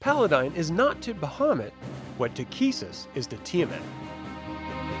Paladine is not to Bahamut what Takhisis is to Tiamat.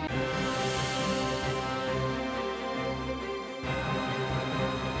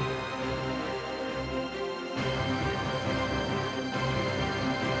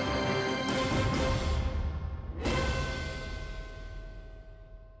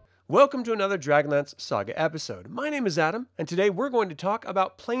 Welcome to another Dragonlance Saga episode. My name is Adam, and today we're going to talk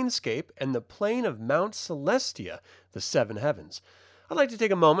about Planescape and the plane of Mount Celestia, the Seven Heavens. I'd like to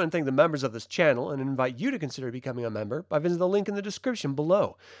take a moment and thank the members of this channel and invite you to consider becoming a member by visiting the link in the description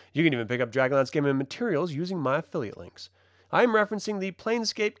below. You can even pick up Dragonlance gaming materials using my affiliate links. I am referencing the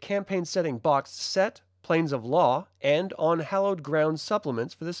Planescape campaign setting boxed set, Planes of Law, and On Hallowed Ground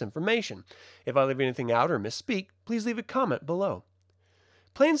supplements for this information. If I leave anything out or misspeak, please leave a comment below.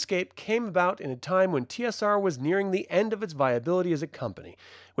 Planescape came about in a time when TSR was nearing the end of its viability as a company.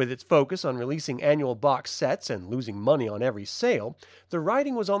 With its focus on releasing annual box sets and losing money on every sale, the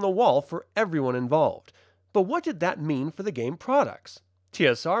writing was on the wall for everyone involved. But what did that mean for the game products?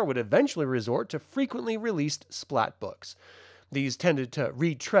 TSR would eventually resort to frequently released splat books. These tended to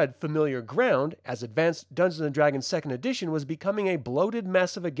retread familiar ground, as Advanced Dungeons & Dragons 2nd Edition was becoming a bloated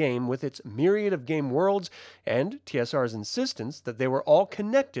mess of a game with its myriad of game worlds and TSR's insistence that they were all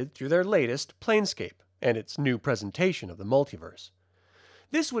connected through their latest Planescape and its new presentation of the multiverse.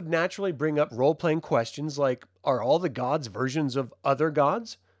 This would naturally bring up role-playing questions like, are all the gods versions of other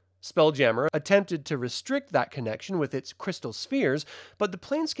gods? Spelljammer attempted to restrict that connection with its crystal spheres, but the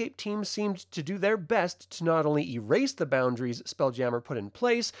Planescape team seemed to do their best to not only erase the boundaries Spelljammer put in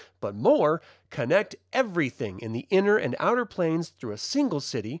place, but more, connect everything in the inner and outer planes through a single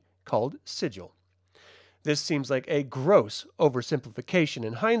city called Sigil. This seems like a gross oversimplification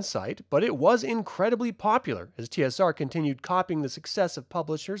in hindsight, but it was incredibly popular as TSR continued copying the success of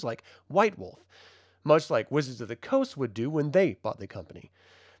publishers like White Wolf, much like Wizards of the Coast would do when they bought the company.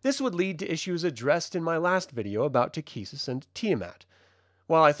 This would lead to issues addressed in my last video about Takhisis and Tiamat.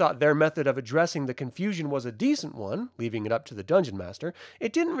 While I thought their method of addressing the confusion was a decent one, leaving it up to the Dungeon Master,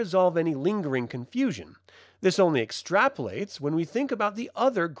 it didn't resolve any lingering confusion. This only extrapolates when we think about the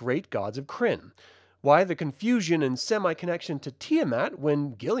other great gods of Krynn. Why the confusion and semi-connection to Tiamat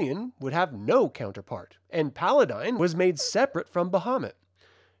when Gillian would have no counterpart, and Paladine was made separate from Bahamut?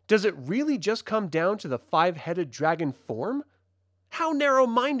 Does it really just come down to the five-headed dragon form? How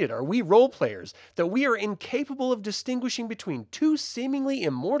narrow-minded are we role-players that we are incapable of distinguishing between two seemingly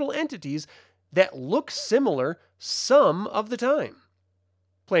immortal entities that look similar some of the time?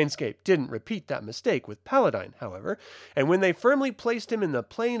 Planescape didn't repeat that mistake with Paladine, however, and when they firmly placed him in the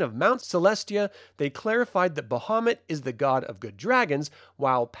plane of Mount Celestia, they clarified that Bahamut is the god of good dragons,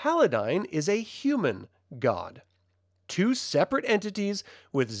 while Paladine is a human god. Two separate entities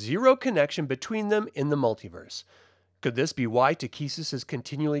with zero connection between them in the multiverse. Could this be why Takhisis is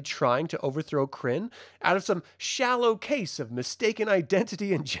continually trying to overthrow Krynn out of some shallow case of mistaken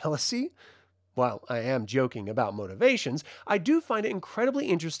identity and jealousy? While I am joking about motivations, I do find it incredibly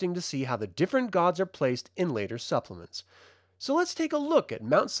interesting to see how the different gods are placed in later supplements. So let's take a look at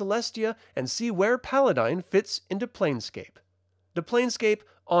Mount Celestia and see where Paladine fits into Planescape. The Planescape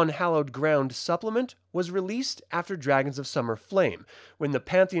On Hallowed Ground supplement was released after Dragons of Summer Flame, when the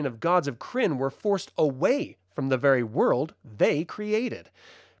pantheon of gods of Krynn were forced away from the very world they created.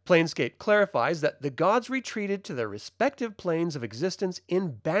 Planescape clarifies that the gods retreated to their respective planes of existence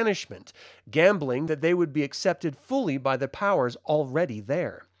in banishment, gambling that they would be accepted fully by the powers already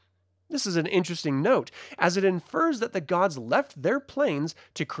there. This is an interesting note, as it infers that the gods left their planes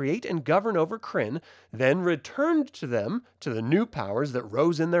to create and govern over Krynn, then returned to them to the new powers that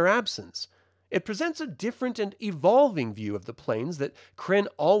rose in their absence. It presents a different and evolving view of the planes that Krynn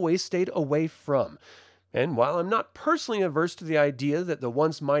always stayed away from. And while I'm not personally averse to the idea that the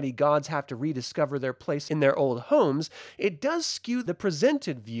once mighty gods have to rediscover their place in their old homes, it does skew the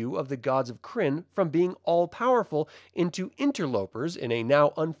presented view of the gods of Krynn from being all-powerful into interlopers in a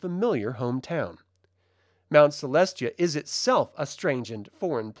now unfamiliar hometown. Mount Celestia is itself a strange and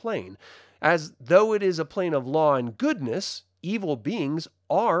foreign plane, as though it is a plane of law and goodness, evil beings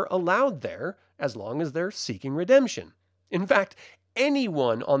are allowed there as long as they're seeking redemption. In fact,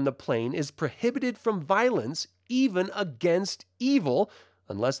 anyone on the plane is prohibited from violence, even against evil,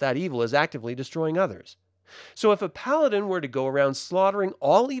 unless that evil is actively destroying others. So if a paladin were to go around slaughtering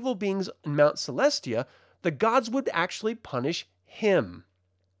all evil beings in Mount Celestia, the gods would actually punish him.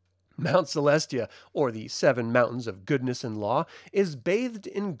 Mount Celestia, or the seven mountains of goodness and law, is bathed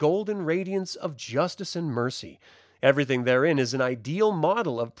in golden radiance of justice and mercy. Everything therein is an ideal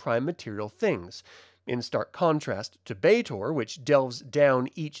model of prime material things. In stark contrast to Baator, which delves down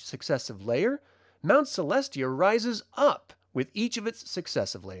each successive layer, Mount Celestia rises up with each of its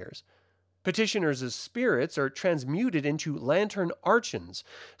successive layers. Petitioners' spirits are transmuted into lantern archons,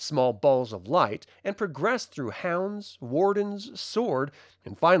 small balls of light, and progress through hounds, wardens, sword,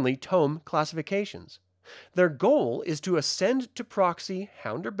 and finally tome classifications. Their goal is to ascend to proxy,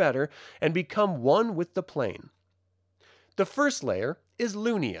 hound or better, and become one with the plane. The first layer is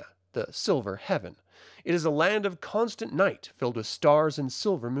Lunia, the silver heaven. It is a land of constant night, filled with stars and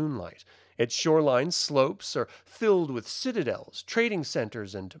silver moonlight. Its shoreline slopes are filled with citadels, trading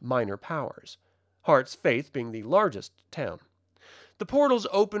centers, and minor powers. Heart's Faith being the largest town. The portals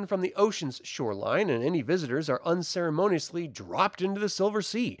open from the ocean's shoreline, and any visitors are unceremoniously dropped into the Silver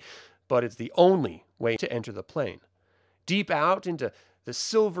Sea, but it's the only way to enter the plane. Deep out into the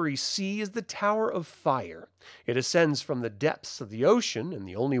silvery sea is the Tower of Fire. It ascends from the depths of the ocean, and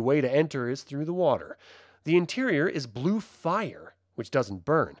the only way to enter is through the water. The interior is blue fire, which doesn't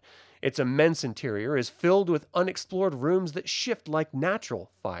burn. Its immense interior is filled with unexplored rooms that shift like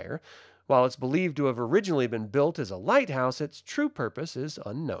natural fire. While it's believed to have originally been built as a lighthouse, its true purpose is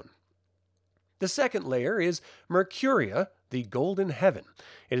unknown. The second layer is Mercuria, the golden heaven.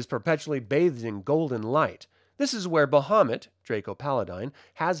 It is perpetually bathed in golden light. This is where Bahamut, Draco Paladine,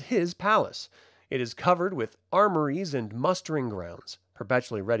 has his palace. It is covered with armories and mustering grounds,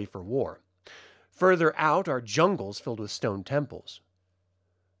 perpetually ready for war. Further out are jungles filled with stone temples.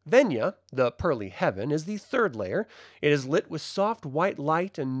 Venya, the pearly heaven, is the third layer. It is lit with soft white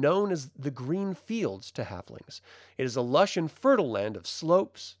light and known as the green fields to halflings. It is a lush and fertile land of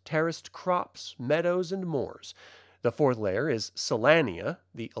slopes, terraced crops, meadows, and moors. The fourth layer is Solania,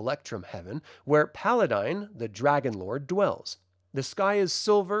 the Electrum heaven, where Paladine, the dragon lord, dwells. The sky is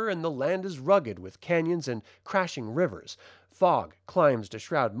silver and the land is rugged with canyons and crashing rivers. Fog climbs to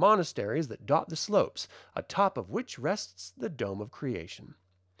shroud monasteries that dot the slopes, atop of which rests the dome of creation.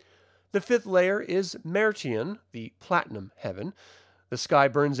 The fifth layer is Mertian, the platinum heaven. The sky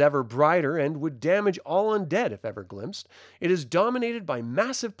burns ever brighter and would damage all undead if ever glimpsed. It is dominated by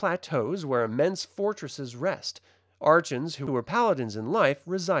massive plateaus where immense fortresses rest. Archons who were paladins in life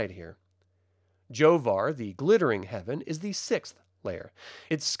reside here. Jovar, the glittering heaven, is the sixth layer.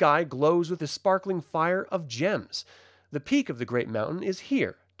 Its sky glows with the sparkling fire of gems. The peak of the great mountain is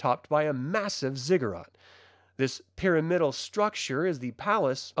here, topped by a massive ziggurat. This pyramidal structure is the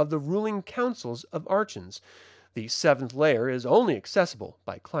palace of the ruling councils of Archons. The seventh layer is only accessible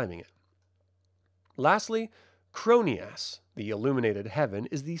by climbing it. Lastly, Cronias, the illuminated heaven,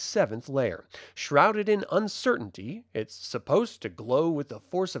 is the seventh layer. Shrouded in uncertainty, it's supposed to glow with the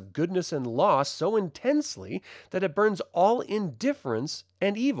force of goodness and law so intensely that it burns all indifference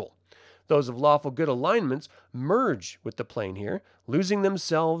and evil. Those of lawful good alignments merge with the plane here, losing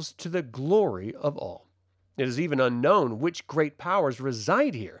themselves to the glory of all. It is even unknown which great powers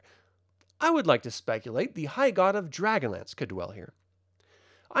reside here. I would like to speculate the high god of Dragonlance could dwell here.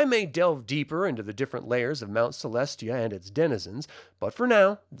 I may delve deeper into the different layers of Mount Celestia and its denizens, but for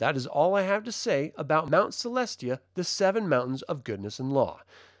now, that is all I have to say about Mount Celestia, the seven mountains of goodness and law.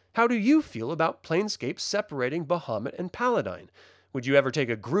 How do you feel about Planescape separating Bahamut and Paladine? Would you ever take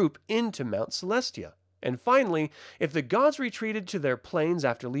a group into Mount Celestia? And finally, if the gods retreated to their planes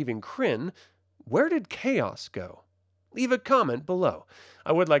after leaving Krynn, where did chaos go? Leave a comment below.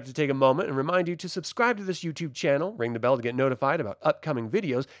 I would like to take a moment and remind you to subscribe to this YouTube channel, ring the bell to get notified about upcoming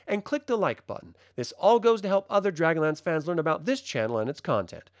videos, and click the like button. This all goes to help other Dragonlance fans learn about this channel and its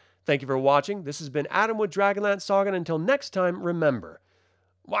content. Thank you for watching. This has been Adam with Dragonlance Saga, and until next time, remember,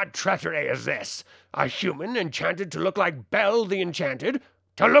 what treachery is this? A human enchanted to look like Bel the Enchanted?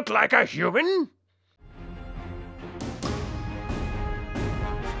 To look like a human?